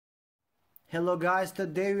Hello guys,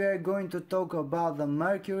 today we are going to talk about the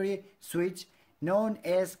Mercury Switch known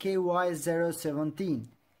as KY-017.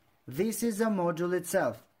 This is a module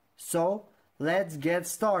itself, so let's get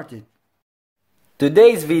started.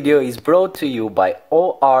 Today's video is brought to you by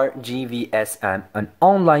ORGVSM, an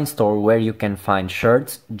online store where you can find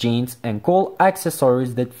shirts, jeans and cool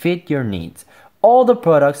accessories that fit your needs. All the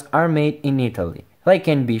products are made in Italy. They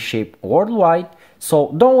can be shipped worldwide,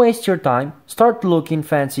 so don't waste your time. Start looking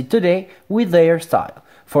fancy today with their style.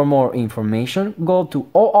 For more information, go to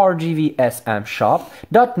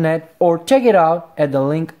orgvsmshop.net or check it out at the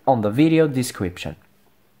link on the video description.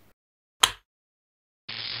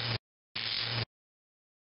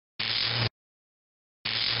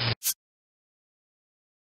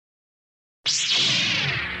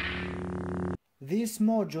 This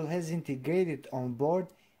module has integrated on board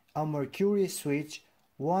a Mercury switch,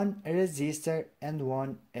 one resistor and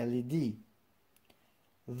one LED.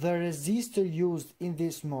 The resistor used in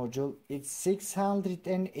this module is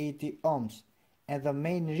 680 ohms, and the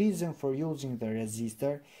main reason for using the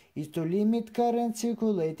resistor is to limit current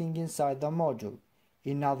circulating inside the module.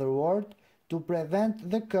 In other words, to prevent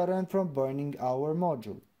the current from burning our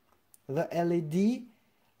module. The LED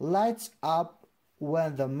lights up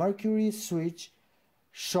when the Mercury switch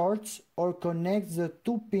shorts or connects the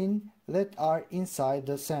two pins that are inside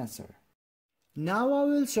the sensor. Now I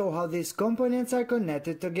will show how these components are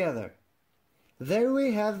connected together. There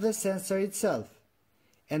we have the sensor itself,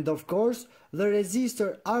 and of course the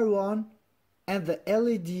resistor R1 and the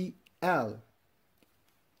LED L.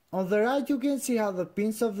 On the right you can see how the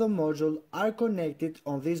pins of the module are connected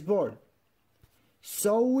on this board.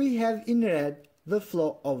 So we have in red the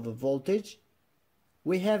flow of the voltage,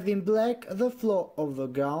 we have in black the flow of the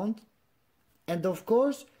ground, and of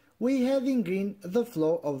course we have in green the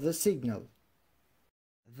flow of the signal.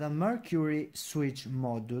 The Mercury switch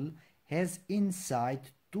module has inside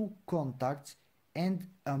two contacts and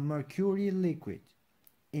a mercury liquid.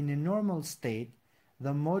 In a normal state,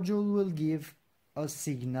 the module will give a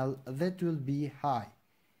signal that will be high,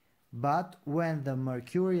 but when the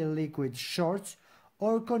mercury liquid shorts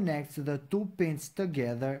or connects the two pins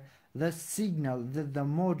together, the signal that the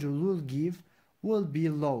module will give will be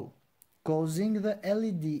low, causing the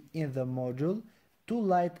LED in the module to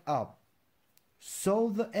light up. So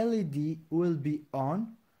the LED will be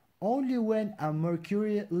on only when a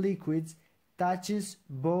mercury liquid touches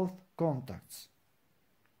both contacts.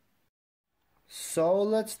 So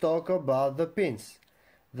let's talk about the pins.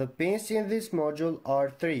 The pins in this module are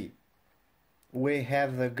three. We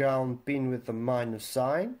have the ground pin with a minus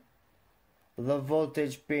sign, the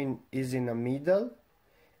voltage pin is in the middle,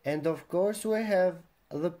 and of course we have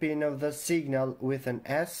the pin of the signal with an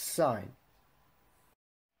S sign.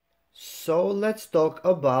 So let's talk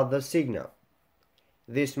about the signal.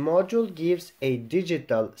 This module gives a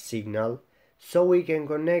digital signal, so we can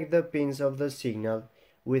connect the pins of the signal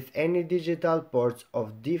with any digital ports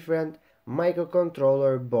of different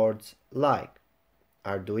microcontroller boards like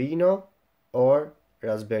Arduino or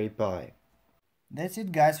Raspberry Pi. That's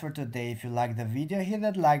it guys for today. If you like the video, hit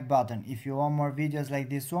that like button. If you want more videos like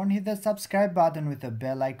this one, hit the subscribe button with the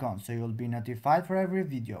bell icon so you'll be notified for every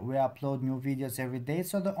video. We upload new videos every day,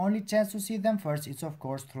 so the only chance to see them first is of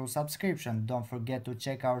course through subscription. Don't forget to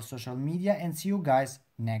check our social media and see you guys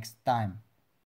next time.